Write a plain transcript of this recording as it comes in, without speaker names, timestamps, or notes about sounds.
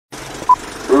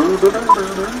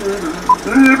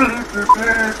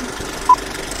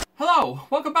Hello,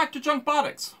 welcome back to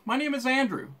Junkbotics. My name is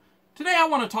Andrew. Today I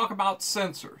want to talk about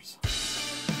sensors.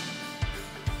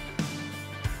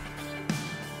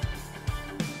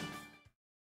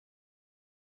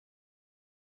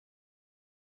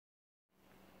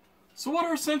 So what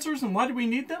are sensors and why do we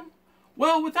need them?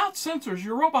 Well, without sensors,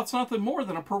 your robot's nothing more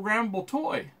than a programmable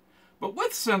toy. But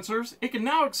with sensors, it can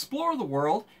now explore the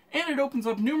world, and it opens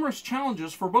up numerous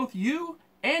challenges for both you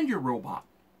and your robot.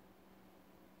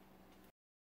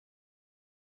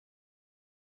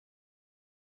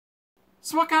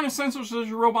 So what kind of sensors does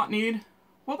your robot need?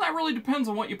 Well, that really depends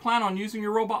on what you plan on using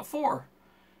your robot for.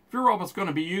 If your robot's going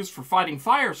to be used for fighting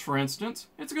fires, for instance,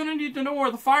 it's going to need to know where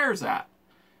the fire's at.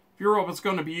 If your robot's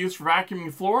going to be used for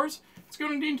vacuuming floors, it's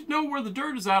going to need to know where the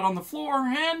dirt is at on the floor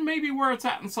and maybe where it's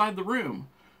at inside the room.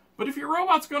 But if your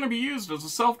robot's going to be used as a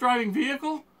self-driving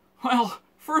vehicle, well,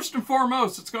 first and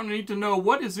foremost, it's going to need to know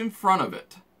what is in front of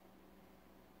it.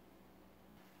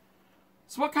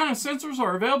 So what kind of sensors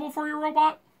are available for your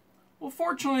robot? Well,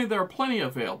 fortunately, there are plenty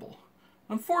available.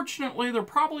 Unfortunately, they're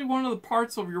probably one of the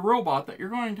parts of your robot that you're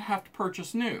going to have to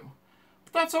purchase new.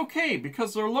 But that's okay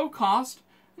because they're low cost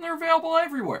and they're available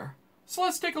everywhere. So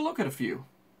let's take a look at a few.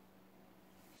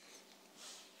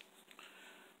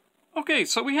 Okay,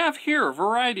 so we have here a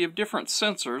variety of different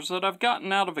sensors that I've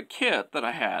gotten out of a kit that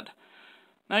I had.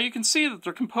 Now you can see that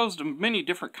they're composed of many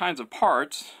different kinds of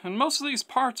parts, and most of these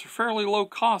parts are fairly low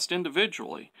cost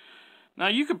individually. Now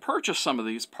you could purchase some of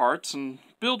these parts and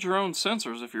build your own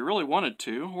sensors if you really wanted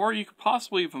to, or you could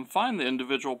possibly even find the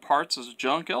individual parts as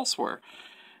junk elsewhere.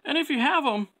 And if you have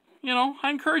them, I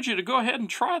encourage you to go ahead and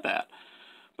try that.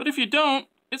 But if you don't,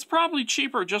 it's probably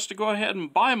cheaper just to go ahead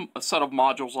and buy a set of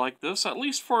modules like this, at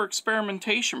least for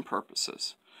experimentation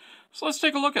purposes. So let's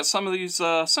take a look at some of these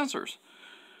sensors.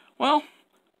 Well,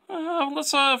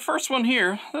 first one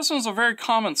here. This one's a very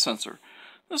common sensor.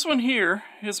 This one here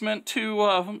is meant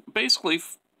to basically,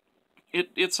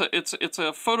 it's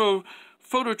a photo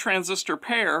transistor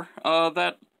pair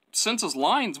that senses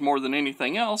lines more than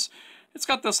anything else. It's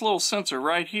got this little sensor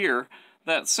right here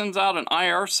that sends out an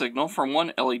IR signal from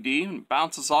one LED and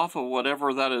bounces off of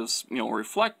whatever that is,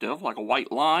 reflective, like a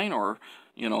white line, or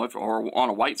or on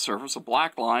a white surface, a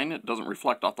black line. It doesn't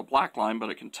reflect off the black line,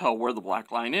 but it can tell where the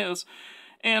black line is,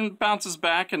 and bounces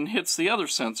back and hits the other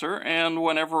sensor. And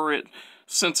whenever it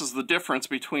senses the difference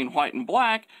between white and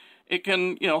black, it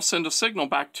can, send a signal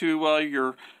back to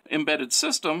your embedded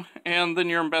system, and then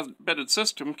your embedded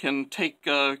system can take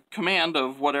command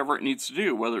of whatever it needs to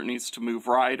do, whether it needs to move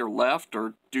right or left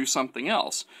or do something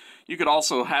else. You could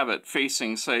also have it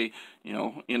facing, say,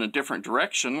 in a different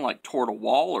direction, like toward a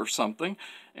wall or something,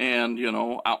 and,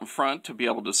 out in front to be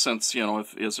able to sense,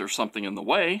 is there something in the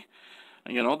way.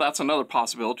 That's another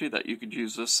possibility that you could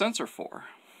use this sensor for.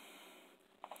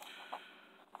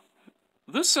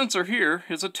 This sensor here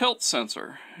is a tilt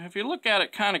sensor. If you look at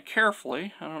it kind of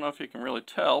carefully, I don't know if you can really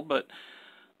tell, but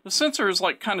the sensor is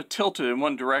like kind of tilted in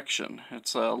one direction.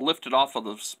 It's lifted off of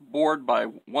the board by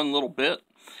one little bit,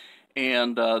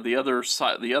 and the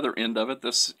other end of it,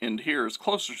 this end here, is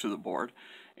closer to the board.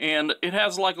 And it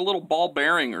has like a little ball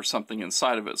bearing or something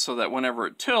inside of it, so that whenever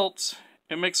it tilts,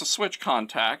 it makes a switch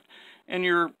contact, and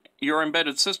your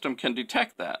embedded system can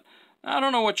detect that. Now, I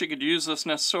don't know what you could use this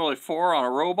necessarily for on a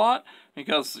robot,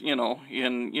 because,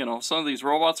 some of these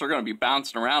robots are going to be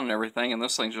bouncing around and everything, and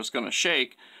this thing's just going to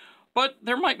shake. But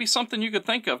there might be something you could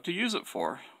think of to use it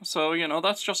for. So,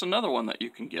 that's just another one that you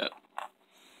can get.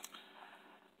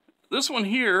 This one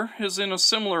here is in a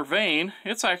similar vein.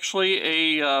 It's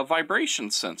actually a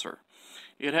vibration sensor.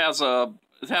 It has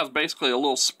basically a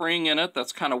little spring in it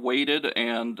that's kind of weighted,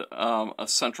 and a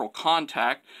central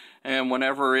contact. And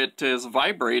whenever it is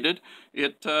vibrated,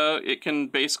 it can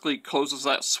basically closes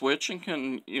that switch and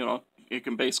can, it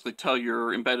can basically tell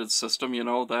your embedded system,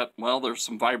 that, well, there's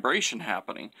some vibration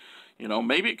happening.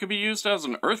 Maybe it could be used as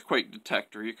an earthquake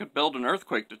detector. You could build an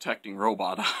earthquake detecting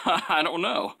robot. I don't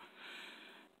know.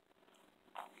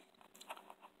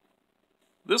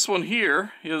 This one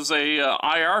here is a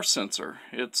IR sensor.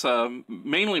 It's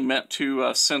mainly meant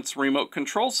to sense remote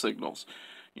control signals.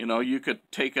 You could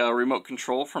take a remote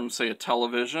control from, say, a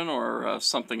television or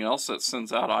something else that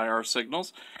sends out IR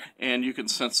signals, and you can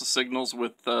sense the signals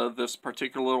with this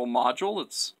particular little module.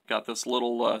 It's got this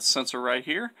little sensor right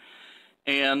here,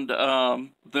 and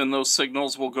then those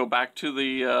signals will go back to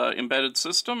the embedded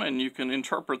system, and you can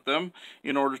interpret them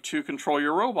in order to control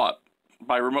your robot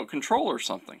by remote control or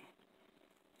something.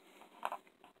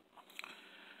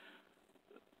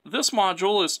 This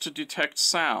module is to detect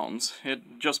sounds.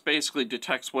 It just basically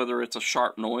detects whether it's a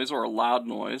sharp noise or a loud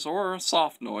noise or a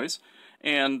soft noise,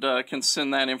 and can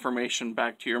send that information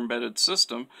back to your embedded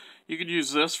system. You could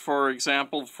use this, for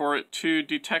example, for it to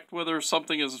detect whether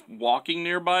something is walking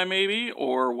nearby maybe,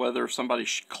 or whether somebody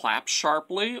claps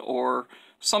sharply, or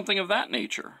something of that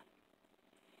nature.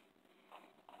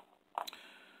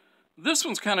 This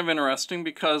one's kind of interesting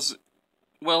because,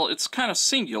 well, it's kind of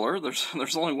singular.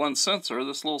 There's only one sensor,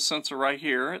 this little sensor right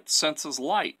here. It senses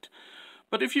light.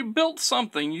 But if you built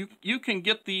something, you can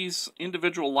get these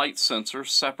individual light sensors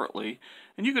separately,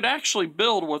 and you could actually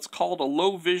build what's called a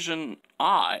low vision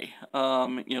eye.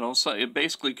 You know, so it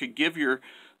basically could give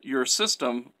your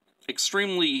system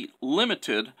extremely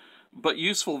limited but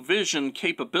useful vision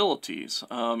capabilities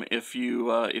if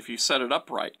you set it up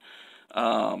right.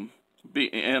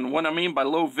 And what I mean by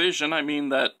low vision, I mean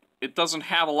that it doesn't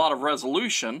have a lot of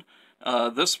resolution.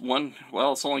 This one,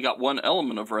 well, it's only got one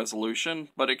element of resolution,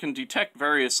 but it can detect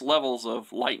various levels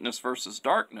of lightness versus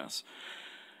darkness.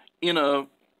 In a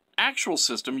actual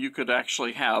system, you could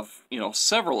actually have, you know,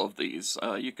 several of these.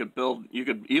 You could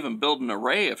even build an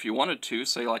array if you wanted to,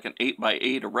 say like an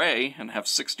 8x8 array, and have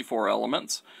 64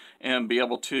 elements, and be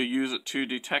able to use it to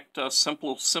detect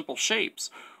simple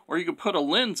shapes. Or you could put a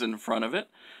lens in front of it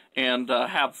and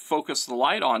have focus the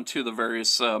light onto the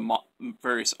various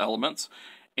elements,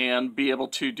 and be able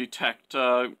to detect,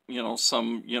 you know,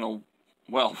 some, you know,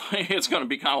 well, it's going to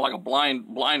be kind of like a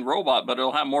blind robot, but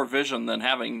it'll have more vision than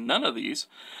having none of these.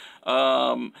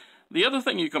 The other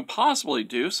thing you can possibly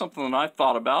do, something that I've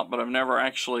thought about, but I've never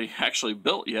actually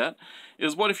built yet,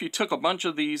 is what if you took a bunch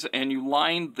of these and you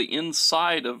lined the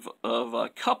inside of a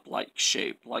cup-like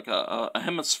shape, like a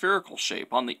hemispherical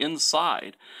shape on the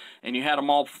inside, and you had them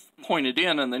all pointed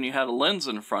in, and then you had a lens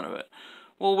in front of it.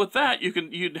 Well, with that,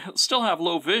 you'd still have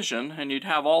low vision, and you'd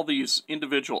have all these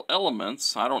individual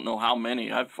elements. I don't know how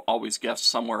many. I've always guessed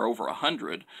somewhere over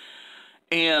 100.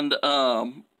 And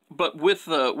but with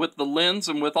the lens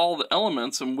and with all the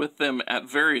elements and with them at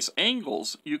various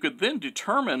angles, you could then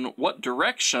determine what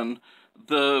direction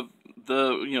the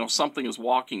you know, something is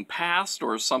walking past,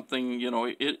 or something, you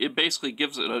know, it basically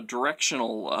gives it a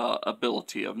directional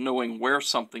ability of knowing where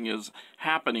something is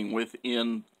happening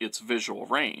within its visual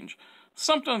range.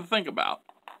 Something to think about.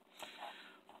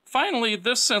 Finally,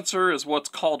 this sensor is what's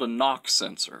called a knock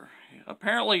sensor.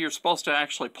 Apparently you're supposed to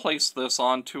actually place this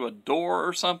onto a door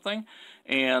or something,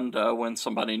 and when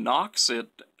somebody knocks, it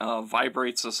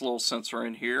vibrates this little sensor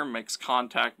in here, makes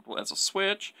contact as a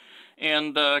switch,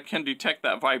 and can detect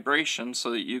that vibration,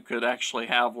 so that you could actually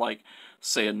have, like,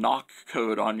 say, a knock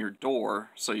code on your door,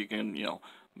 so you can, you know,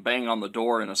 bang on the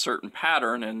door in a certain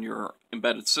pattern, and your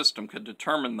embedded system could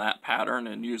determine that pattern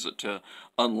and use it to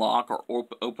unlock or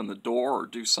open the door or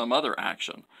do some other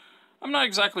action. I'm not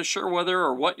exactly sure whether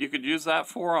or what you could use that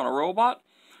for on a robot,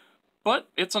 but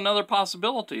it's another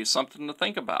possibility, something to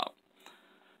think about.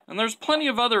 And there's plenty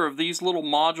of other of these little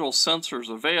module sensors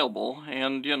available,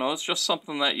 and, you know, it's just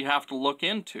something that you have to look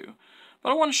into.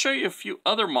 But I want to show you a few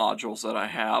other modules that I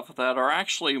have that are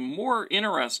actually more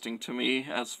interesting to me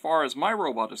as far as my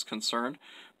robot is concerned,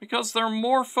 because they're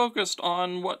more focused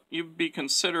on what you'd be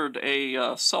considered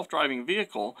a self-driving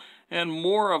vehicle, and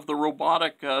more of the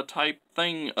robotic type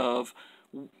thing of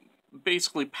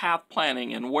basically path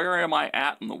planning and where am I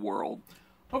at in the world.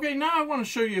 Okay, now I want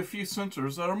to show you a few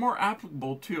sensors that are more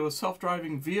applicable to a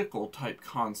self-driving vehicle type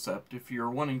concept if you're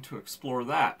wanting to explore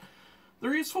that.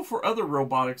 They're useful for other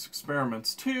robotics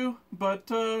experiments too,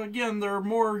 but again, they're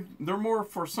more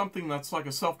for something that's like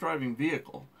a self-driving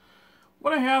vehicle.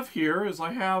 What I have here is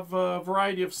I have a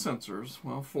variety of sensors,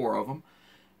 well, 4 of them,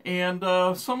 and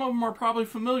some of them are probably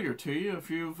familiar to you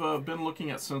if you've been looking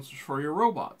at sensors for your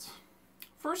robots.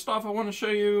 First off, I want to show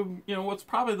you, what's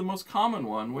probably the most common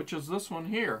one, which is this one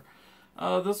here.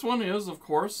 This one is, of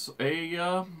course,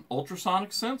 a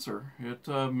ultrasonic sensor. It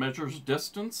measures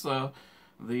distance.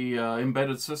 The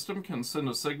embedded system can send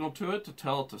a signal to it to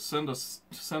tell it to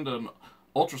send an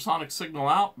ultrasonic signal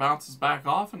out, bounces back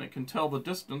off, and it can tell the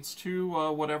distance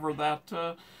to whatever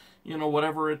that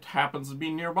whatever it happens to be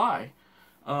nearby.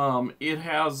 It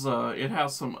has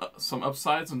some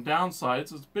upsides and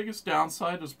downsides. Its biggest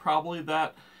downside is probably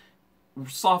that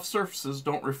soft surfaces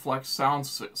don't reflect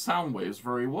sound waves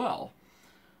very well.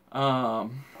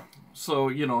 So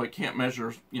it can't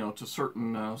measure to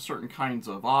certain kinds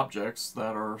of objects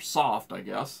that are soft, I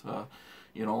guess. A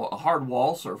hard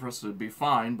wall surface would be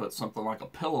fine, but something like a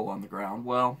pillow on the ground,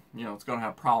 well, it's going to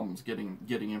have problems getting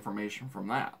information from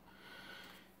that.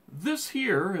 This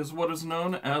here is what is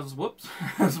known as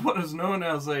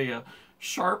a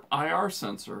sharp IR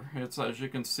sensor. It's, as you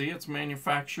can see, it's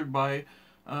manufactured by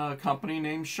a company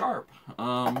named Sharp.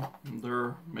 They're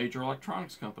a major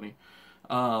electronics company.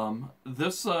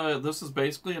 This is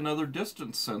basically another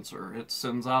distance sensor. It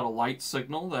sends out a light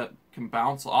signal that can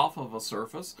bounce off of a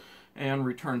surface and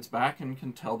returns back and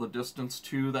can tell the distance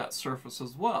to that surface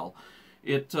as well.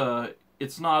 It's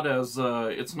not as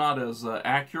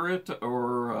accurate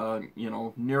or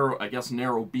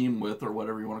narrow beam width or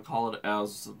whatever you want to call it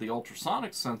as the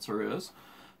ultrasonic sensor is,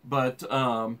 but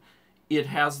it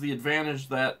has the advantage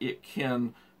that it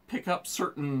can pick up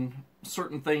certain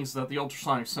things that the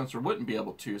ultrasonic sensor wouldn't be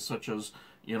able to, such as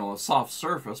a soft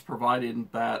surface,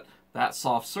 provided that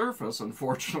soft surface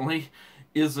unfortunately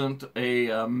isn't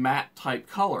a matte type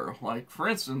color. Like for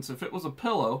instance, if it was a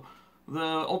pillow, the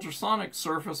ultrasonic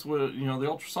surface would, the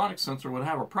ultrasonic sensor would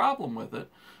have a problem with it.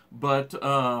 But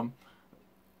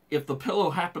if the pillow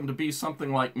happened to be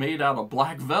something like made out of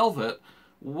black velvet,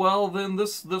 well, then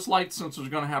this light sensor is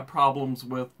going to have problems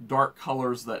with dark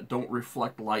colors that don't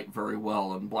reflect light very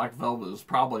well, and black velvet is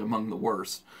probably among the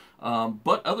worst.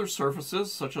 But other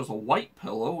surfaces, such as a white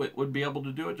pillow, it would be able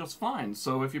to do it just fine.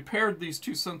 So if you paired these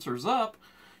two sensors up,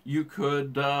 you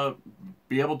could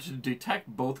be able to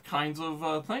detect both kinds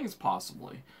of things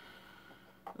possibly.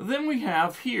 Then we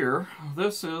have here,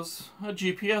 this is a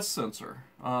GPS sensor.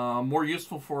 More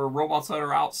useful for robots that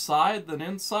are outside than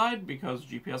inside, because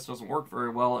GPS doesn't work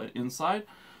very well inside.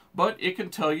 But it can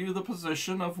tell you the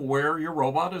position of where your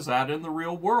robot is at in the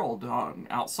real world,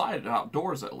 outside,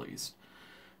 outdoors at least.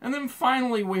 And then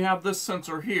finally we have this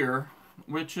sensor here,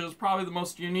 which is probably the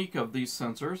most unique of these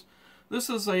sensors. This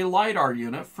is a LiDAR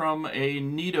unit from a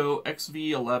Neato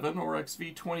XV11 or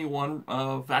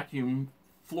XV21 vacuum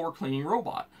floor cleaning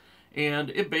robot. And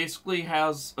it basically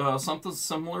has something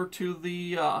similar to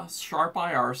the Sharp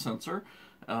IR sensor.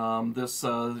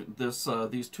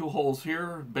 These two holes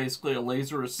here, basically a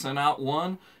laser is sent out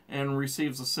one and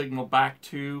receives a signal back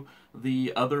to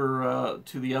the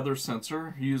other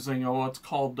sensor using what's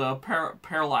called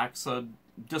parallax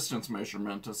distance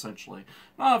measurement, essentially.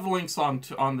 And I'll have links on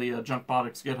the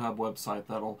Junkbotics GitHub website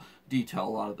that'll detail a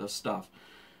lot of this stuff.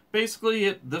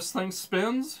 Basically, this thing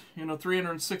spins in a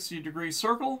 360-degree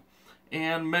circle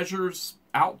and measures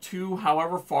out to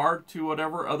however far to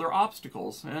whatever other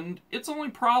obstacles. And its only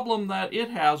problem that it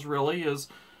has really is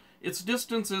its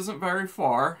distance isn't very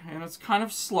far, and it's kind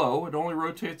of slow. It only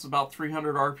rotates about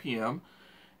 300 RPM.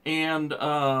 And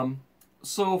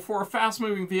so for a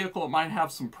fast-moving vehicle, it might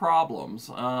have some problems.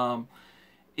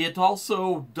 It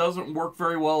also doesn't work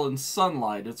very well in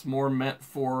sunlight. It's more meant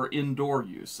for indoor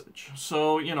usage.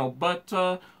 So, but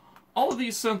all of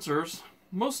these sensors,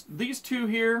 these two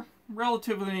here,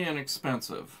 relatively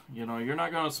inexpensive. You're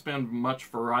not going to spend much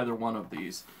for either one of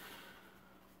these.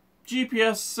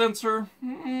 GPS sensor,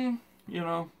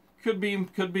 could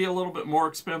be a little bit more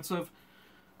expensive.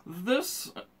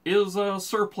 This is a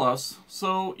surplus,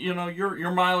 so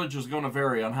your mileage is going to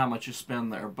vary on how much you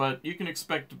spend there, but you can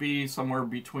expect to be somewhere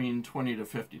between $20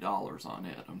 to $50 on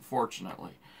it,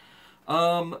 unfortunately.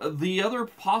 The other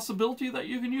possibility that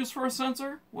you can use for a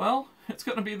sensor, well, it's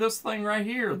going to be this thing right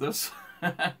here, this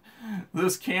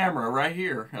this camera right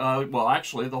here. Well,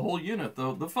 actually, the whole unit,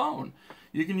 the phone.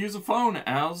 You can use a phone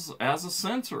as a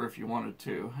sensor if you wanted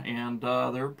to, and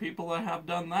there are people that have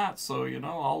done that. So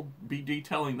I'll be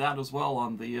detailing that as well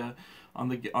on the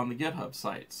GitHub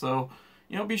site. So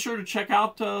be sure to check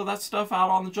out that stuff out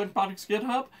on the Junkbotics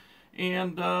GitHub,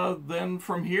 and then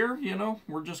from here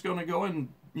we're just going to go and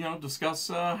discuss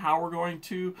how we're going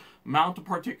to mount a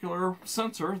particular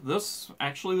sensor. This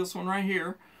one right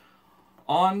here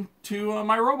onto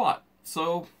my robot.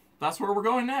 So that's where we're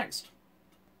going next.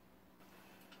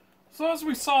 So as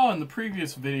we saw in the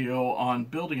previous video on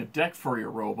building a deck for your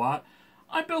robot,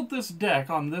 I built this deck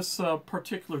on this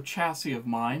particular chassis of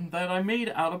mine that I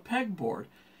made out of pegboard.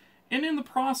 And in the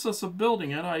process of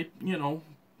building it, I,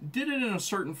 did it in a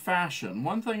certain fashion.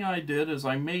 One thing I did is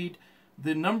I made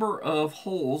the number of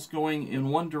holes going in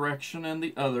one direction and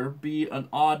the other be an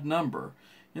odd number.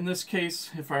 In this case,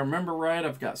 if I remember right,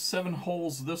 I've got 7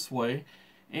 holes this way,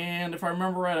 and if I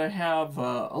remember right, I have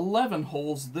 11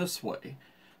 holes this way.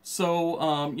 So,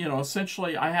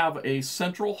 essentially I have a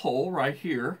central hole right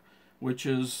here, which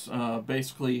is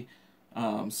basically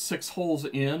 6 holes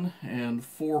in and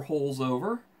 4 holes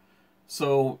over.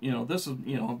 So, this is,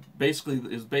 basically,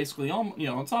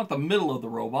 it's not the middle of the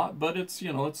robot, but it's,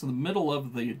 it's in the middle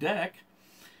of the deck.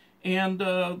 And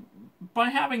by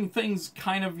having things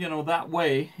kind of, that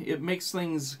way, it makes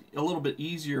things a little bit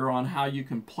easier on how you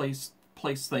can place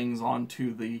things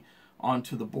onto the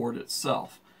board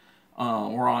itself.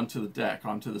 Or onto the deck,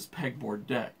 onto this pegboard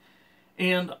deck.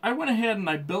 And I went ahead and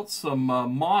I built some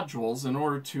modules in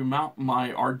order to mount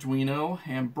my Arduino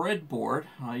and breadboard.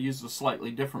 I used a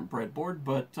slightly different breadboard,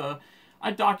 but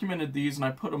I documented these and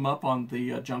I put them up on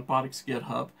the junkbotics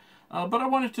GitHub. But I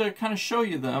wanted to kind of show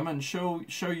you them and show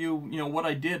you what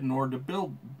I did in order to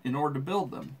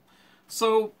build them.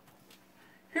 So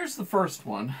here's the first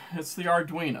one. It's the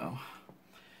Arduino.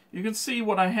 You can see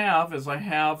what I have is I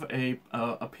have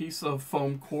a piece of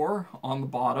foam core on the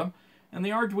bottom, and the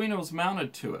Arduino is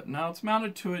mounted to it. Now it's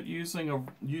mounted to it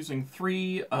using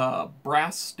three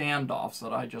brass standoffs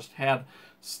that I just had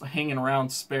hanging around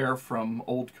spare from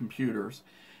old computers.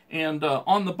 And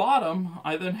on the bottom,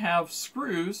 I then have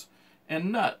screws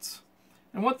and nuts.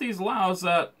 And what these allow is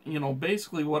that,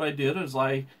 basically what I did is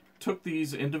I took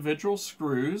these individual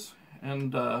screws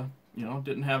and,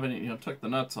 didn't have any, took the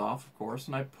nuts off, of course,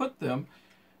 and I put them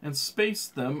and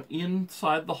spaced them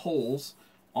inside the holes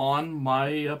on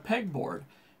my pegboard.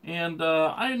 And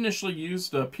I initially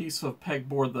used a piece of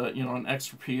pegboard that, an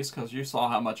extra piece, because you saw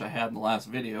how much I had in the last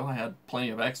video. I had plenty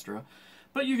of extra.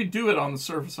 But you could do it on the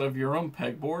surface of your own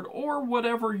pegboard or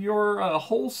whatever your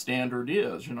hole standard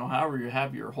is, however you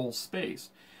have your hole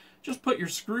spaced. Just put your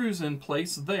screws in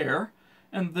place there,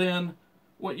 and then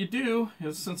what you do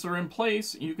is, since they're in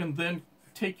place, you can then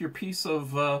take your piece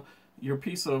of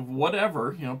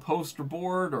whatever, poster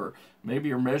board, or maybe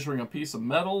you're measuring a piece of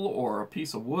metal or a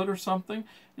piece of wood or something.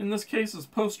 In this case, it's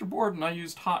poster board, and I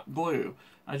used hot glue.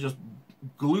 I just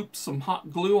glooped some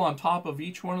hot glue on top of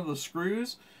each one of the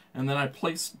screws, and then I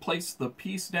placed the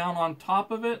piece down on top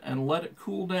of it and let it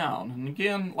cool down. And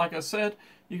again, like I said,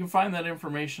 you can find that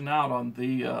information out on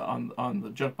the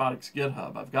junkbotics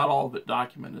GitHub. I've got all of it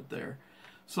documented there.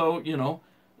 So,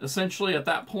 essentially at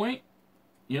that point,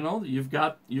 you've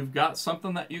got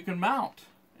something that you can mount.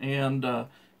 And,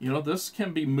 this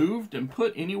can be moved and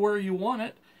put anywhere you want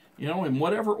it, in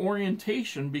whatever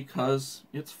orientation, because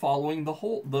it's following the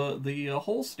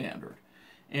hole standard.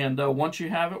 And once you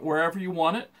have it wherever you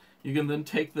want it, you can then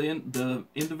take the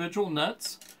individual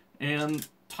nuts and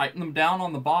tighten them down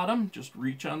on the bottom. Just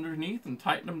reach underneath and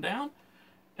tighten them down,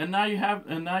 and now you have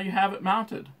it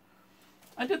mounted.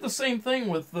 I did the same thing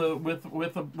with a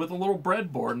little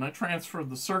breadboard, and I transferred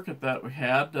the circuit that we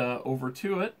had over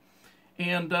to it.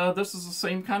 And this is the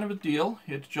same kind of a deal.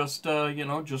 It's just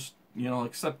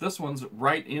except this one's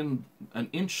right in an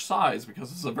inch size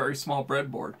because it's a very small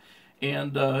breadboard.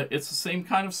 And it's the same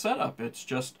kind of setup. It's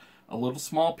just a little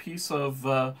small piece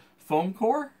of foam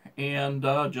core and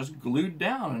just glued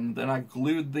down. And then I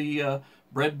glued the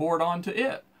breadboard onto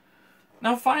it.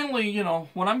 Now finally,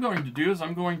 what I'm going to do is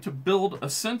I'm going to build a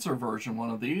sensor version one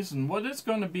of these. And what it's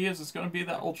going to be is it's going to be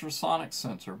that ultrasonic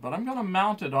sensor. But I'm going to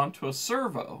mount it onto a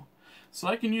servo. So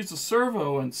I can use the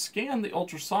servo and scan the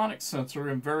ultrasonic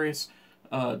sensor in various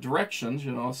directions,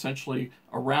 essentially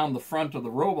around the front of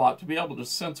the robot, to be able to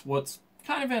sense what's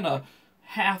kind of in a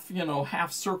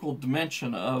half circle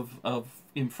dimension of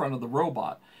in front of the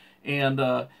robot.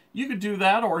 And you could do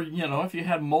that, or if you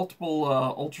had multiple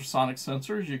ultrasonic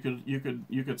sensors,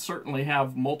 you could certainly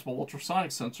have multiple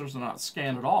ultrasonic sensors and not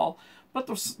scan at all. But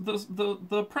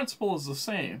the principle is the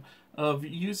same, of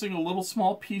using a little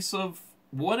small piece of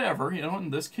whatever, in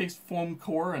this case foam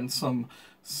core and some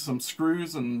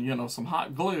screws and some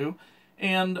hot glue,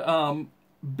 and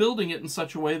building it in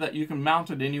such a way that you can mount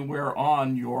it anywhere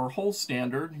on your hole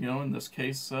standard, in this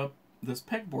case this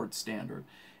pegboard standard.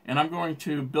 And I'm going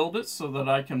to build it so that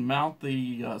I can mount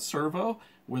the servo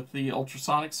with the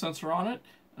ultrasonic sensor on it,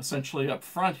 essentially up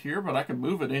front here, but I can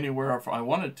move it anywhere if I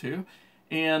wanted to.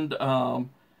 And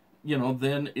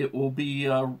then it'll be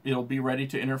ready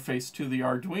to interface to the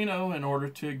Arduino in order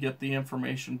to get the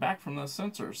information back from the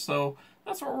sensor. So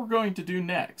that's what we're going to do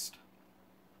next.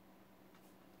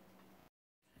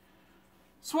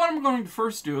 So what I'm going to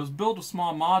first do is build a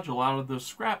small module out of this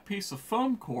scrap piece of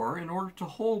foam core in order to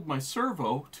hold my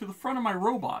servo to the front of my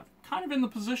robot, kind of in the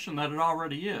position that it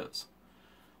already is.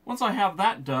 Once I have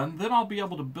that done, then I'll be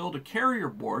able to build a carrier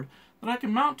board that I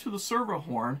can mount to the servo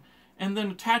horn, and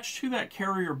then attach to that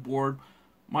carrier board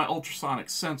my ultrasonic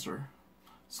sensor.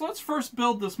 So let's first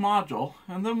build this module,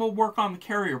 and then we'll work on the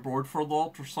carrier board for the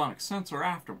ultrasonic sensor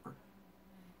afterward.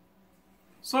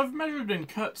 So I've measured and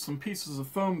cut some pieces of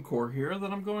foam core here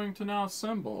that I'm going to now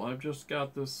assemble. I've just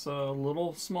got this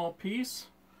little small piece.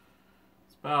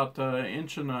 It's about 1.5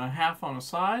 inches on a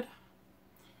side.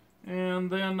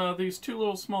 And then these two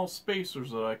little small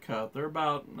spacers that I cut. They're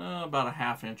about a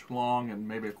 1/2 inch long and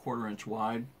maybe 1/4 inch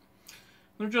wide.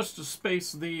 They're just to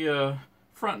space the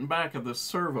front and back of this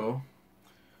servo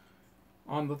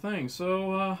on the thing.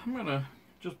 So I'm going to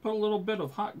just put a little bit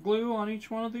of hot glue on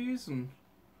each one of these and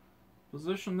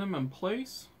position them in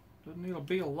place. Doesn't need to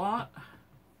be a lot.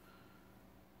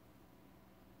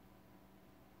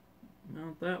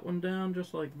 Mount that one down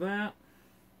just like that.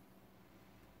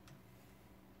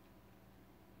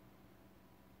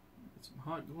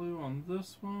 hot glue on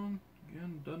this one.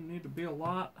 Again, doesn't need to be a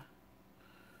lot.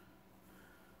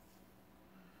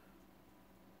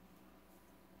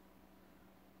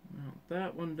 Mount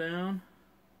that one down,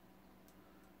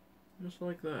 just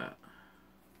like that.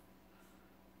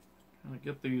 Kind of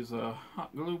get these hot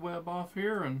glue web off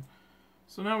here, and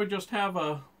so now we just have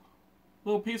a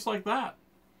little piece like that.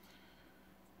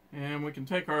 And we can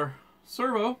take our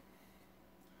servo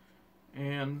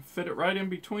and fit it right in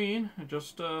between. It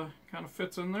just kind of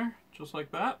fits in there, just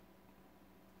like that.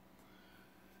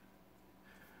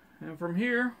 And from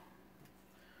here,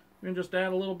 we can just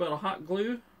add a little bit of hot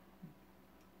glue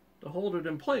to hold it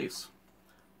in place.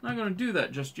 I'm not going to do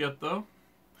that just yet, though,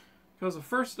 because at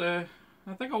first I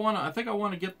think I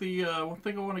want to get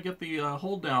the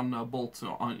hold down bolts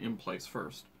in place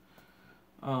first.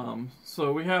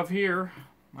 So we have here,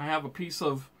 I have a piece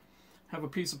of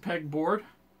pegboard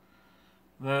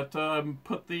that I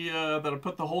put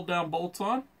the hold down bolts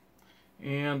on,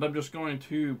 and I'm just going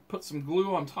to put some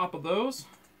glue on top of those,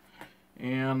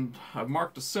 and I've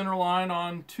marked a center line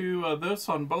onto this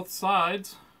on both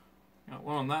sides. Got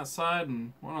one on that side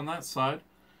and one on that side,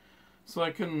 so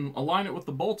I can align it with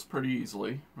the bolts pretty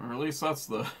easily, or at least that's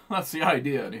the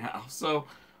idea anyhow. So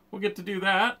we'll get to do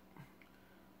that.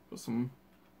 Put some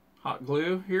hot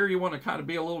glue here. You want to kind of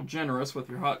be a little generous with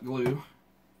your hot glue,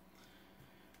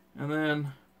 and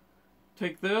then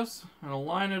take this and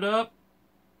align it up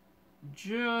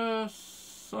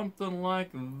just something like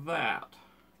that,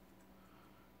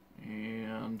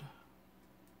 and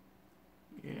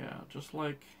yeah, just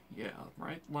like, yeah,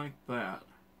 right like that.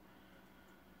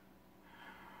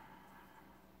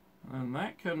 And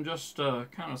that can just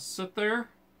kind of sit there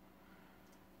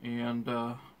and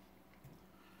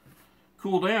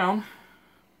cool down.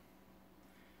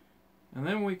 And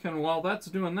then we can, while that's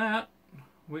doing that,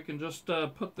 we can just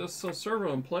put this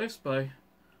servo in place by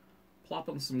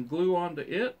plopping some glue onto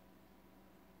it,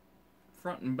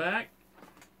 front and back.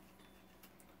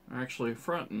 Or actually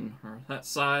front and, or that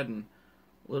side, and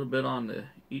a little bit on the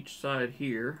each side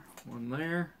here. One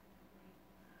there,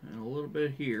 and a little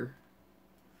bit here.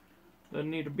 Doesn't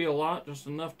need to be a lot, just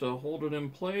enough to hold it in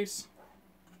place.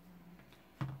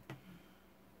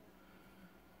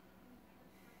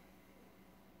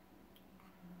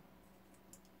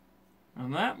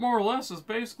 And that more or less is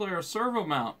basically our servo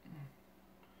mount.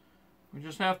 We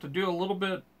just have to do a little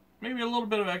bit, maybe a little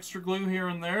bit of extra glue here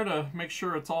and there to make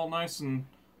sure it's all nice and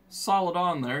solid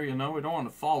on there. You know, we don't want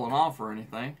it falling off or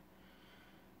anything.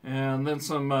 And then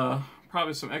some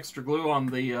probably some extra glue on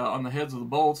the heads of the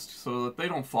bolts so that they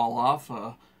don't fall off.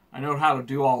 I know how to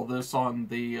do all this on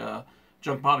the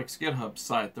junkbotics Github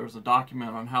site. There's a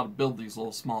document on how to build these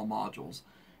little small modules,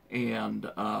 and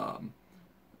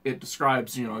it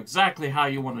describes, you know, exactly how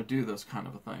you want to do this kind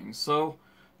of a thing. So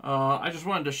I just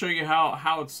wanted to show you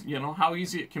how it's, you know, how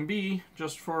easy it can be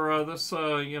just for this,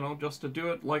 you know, just to do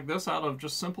it like this out of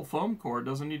just simple foam core. It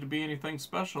doesn't need to be anything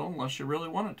special unless you really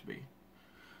want it to be.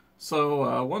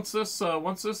 So once this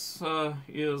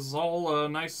is all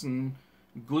nice and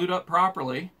glued up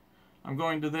properly, I'm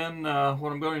going to then,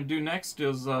 what I'm going to do next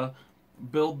is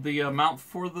build the mount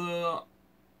for the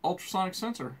ultrasonic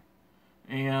sensor.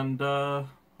 And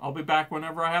I'll be back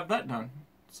whenever I have that done.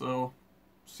 So,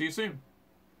 see you soon.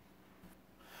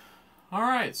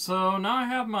 Alright, so now I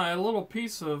have my little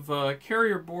piece of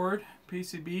carrier board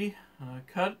PCB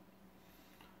cut.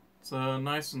 It's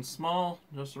nice and small,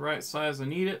 just the right size I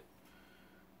need it.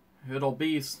 It'll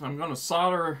be, I'm going to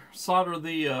solder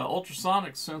the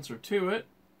ultrasonic sensor to it.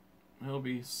 It'll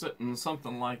be sitting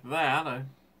something like that.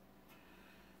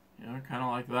 Kind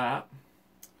of like that.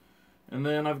 And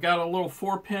then I've got a little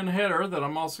 4-pin header that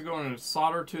I'm also going to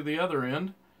solder to the other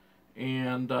end.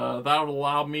 And that'll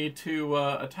allow me to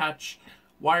attach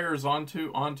wires onto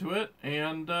it,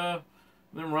 and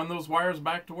then run those wires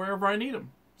back to wherever I need them.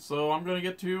 So I'm going to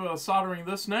get to soldering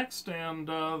this next, and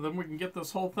then we can get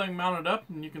this whole thing mounted up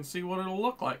and you can see what it'll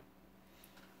look like.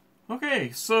 Okay,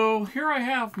 so here I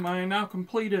have my now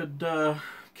completed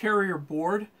carrier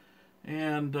board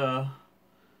and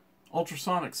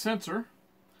ultrasonic sensor.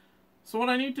 So what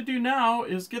I need to do now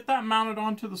is get that mounted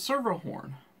onto the servo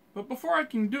horn. But before I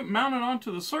can mount it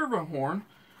onto the servo horn,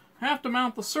 I have to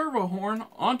mount the servo horn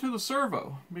onto the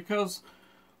servo, because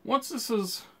once this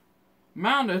is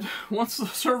mounted, once the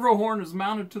servo horn is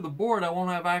mounted to the board, I won't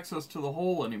have access to the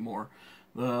hole anymore.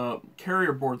 The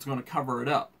carrier board's going to cover it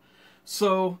up.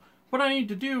 So what I need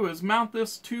to do is mount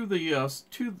this to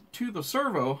the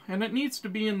servo, and it needs to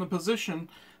be in the position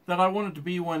that I want it to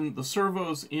be when the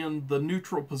servo's in the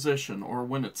neutral position, or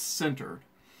when it's centered.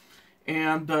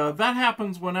 And that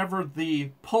happens whenever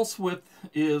the pulse width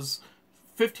is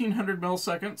 1500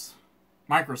 milliseconds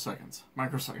microseconds,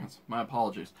 my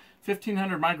apologies,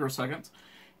 1500 microseconds,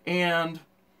 and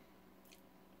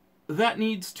that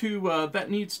needs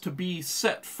to be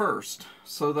set first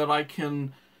so that I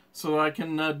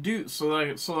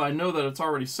know that it's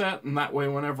already set, and that way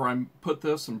whenever I put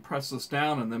this and press this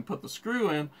down and then put the screw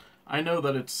in, I know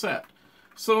that it's set.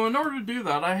 So in order to do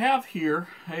that, I have here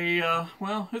a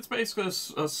well, it's basically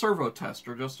a servo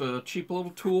tester, just a cheap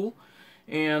little tool.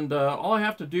 And all I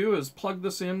have to do is plug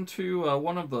this into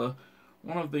one of the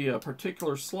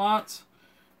particular slots,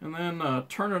 and then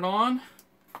turn it on.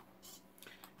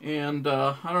 And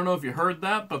I don't know if you heard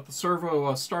that, but the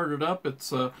servo started up.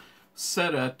 It's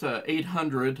set at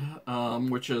 800,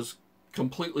 which is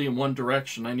completely in one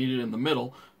direction. I need it in the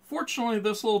middle. Fortunately,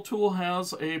 this little tool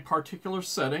has a particular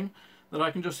setting that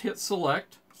I can just hit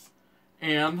select,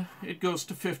 and it goes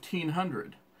to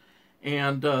 1500.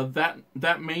 And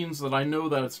that means that I know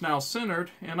that it's now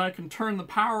centered, and I can turn the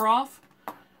power off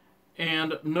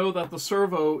and know that the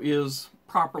servo is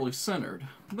properly centered.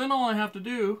 Then all I have to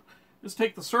do is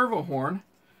take the servo horn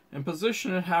and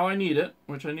position it how I need it,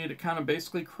 which I need it kind of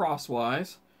basically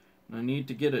crosswise. And I need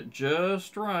to get it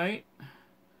just right,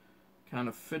 kind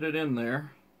of fit it in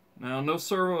there. Now, no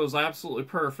servo is absolutely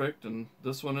perfect, and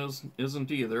this one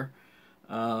isn't either.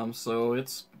 So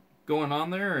it's going on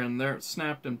there, and there it's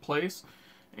snapped in place.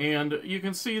 And you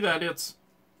can see that it's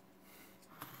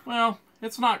not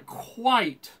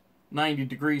quite 90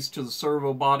 degrees to the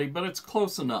servo body, but it's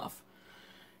close enough.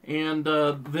 And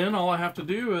then all I have to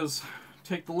do is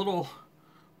take the little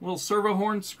servo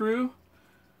horn screw,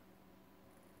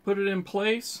 put it in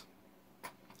place,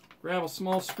 grab a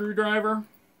small screwdriver,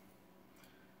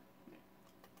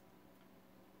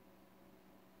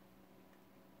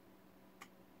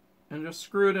 and just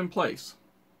screw it in place.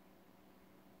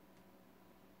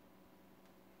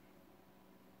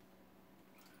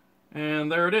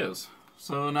 And there it is.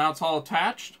 So now it's all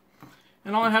attached.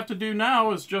 And all I have to do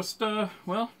now is just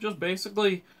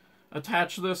basically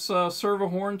attach this servo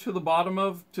horn to the bottom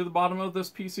of this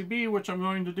PCB, which I'm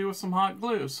going to do with some hot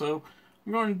glue. So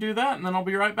I'm going to do that, and then I'll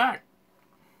be right back.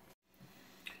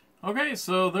 Okay,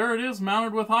 so there it is,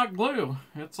 mounted with hot glue.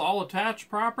 It's all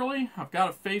attached properly. I've got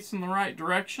it facing the right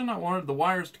direction. I wanted the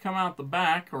wires to come out the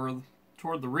back or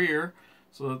toward the rear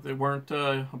so that they weren't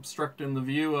obstructing the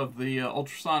view of the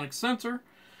ultrasonic sensor.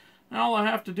 Now all I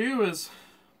have to do is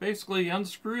basically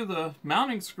unscrew the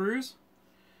mounting screws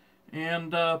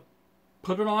and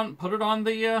put it on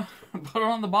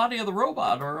the body of the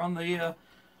robot, or on the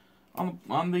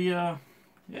on the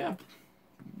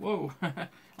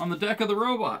deck of the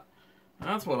robot.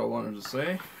 That's what I wanted to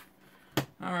say.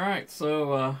 Alright,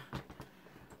 so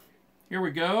here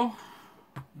we go.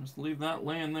 Just leave that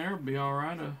laying there, be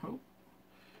alright, I hope.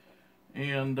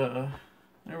 And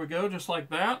there we go, just like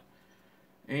that.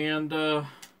 And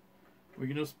we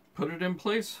can just put it in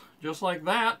place just like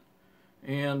that.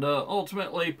 And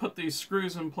ultimately put these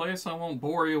screws in place. I won't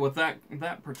bore you with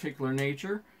that particular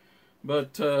nature.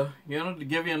 But, you know, to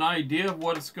give you an idea of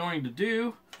what it's going to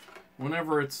do,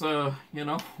 whenever it's, if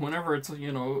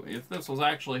this was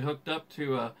actually hooked up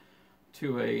to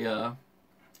an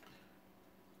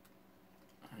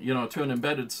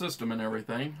embedded system and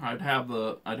everything, I'd have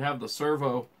the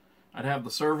servo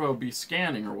be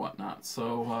scanning or whatnot.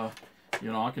 So,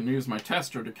 I can use my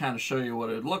tester to kind of show you what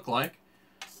it'd look like.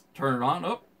 Turn it on,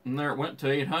 oh, and there it went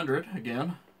to 800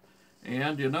 again.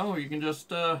 And, you can just,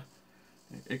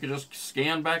 it could just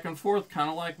scan back and forth kind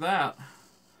of like that.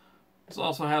 This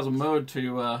also has a mode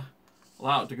to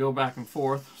allow it to go back and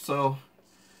forth. So,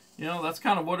 that's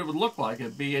kind of what it would look like.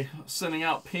 It'd be sending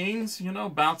out pings,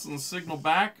 bouncing the signal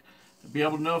back to be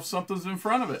able to know if something's in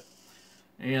front of it.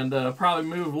 And probably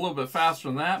move a little bit faster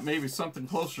than that, maybe something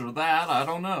closer to that. I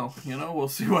don't know. We'll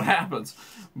see what happens.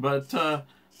 But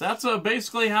that's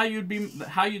basically how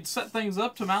you'd set things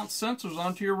up to mount sensors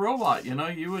onto your robot.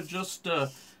 You would just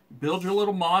build your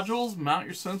little modules, mount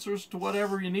your sensors to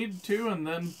whatever you needed to, and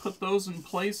then put those in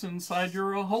place inside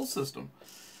your whole system.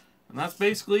 And that's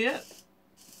basically it.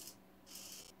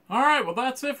 Alright, well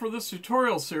that's it for this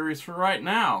tutorial series for right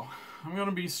now. I'm going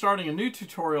to be starting a new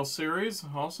tutorial series,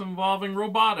 also involving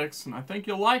robotics, and I think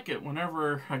you'll like it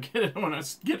whenever I get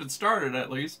it started, at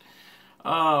least.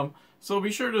 So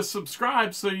be sure to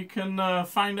subscribe so you can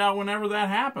find out whenever that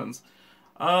happens.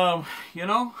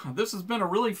 This has been a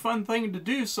really fun thing to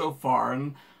do so far,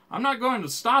 and I'm not going to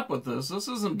stop with this. This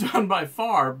isn't done by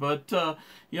far, but I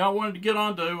wanted to get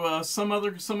on to some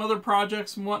other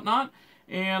projects and whatnot.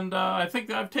 And I think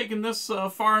that I've taken this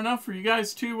far enough for you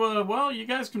guys to, you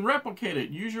guys can replicate it.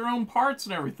 Use your own parts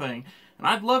and everything. And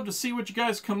I'd love to see what you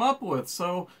guys come up with.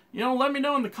 So, you know, let me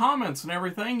know in the comments and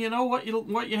everything, you know, what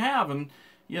you have, and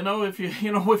you know, if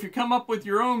you come up with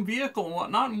your own vehicle and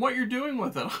whatnot, and what you're doing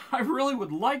with it. I really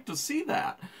would like to see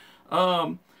that.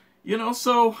 You know,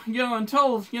 so, you know,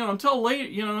 until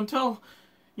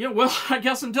well, I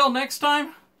guess until next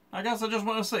time, I guess I just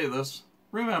want to say this.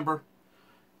 Remember,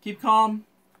 keep calm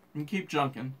and keep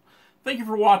junking. Thank you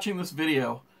for watching this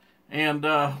video, and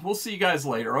we'll see you guys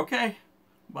later, okay?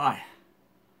 Bye.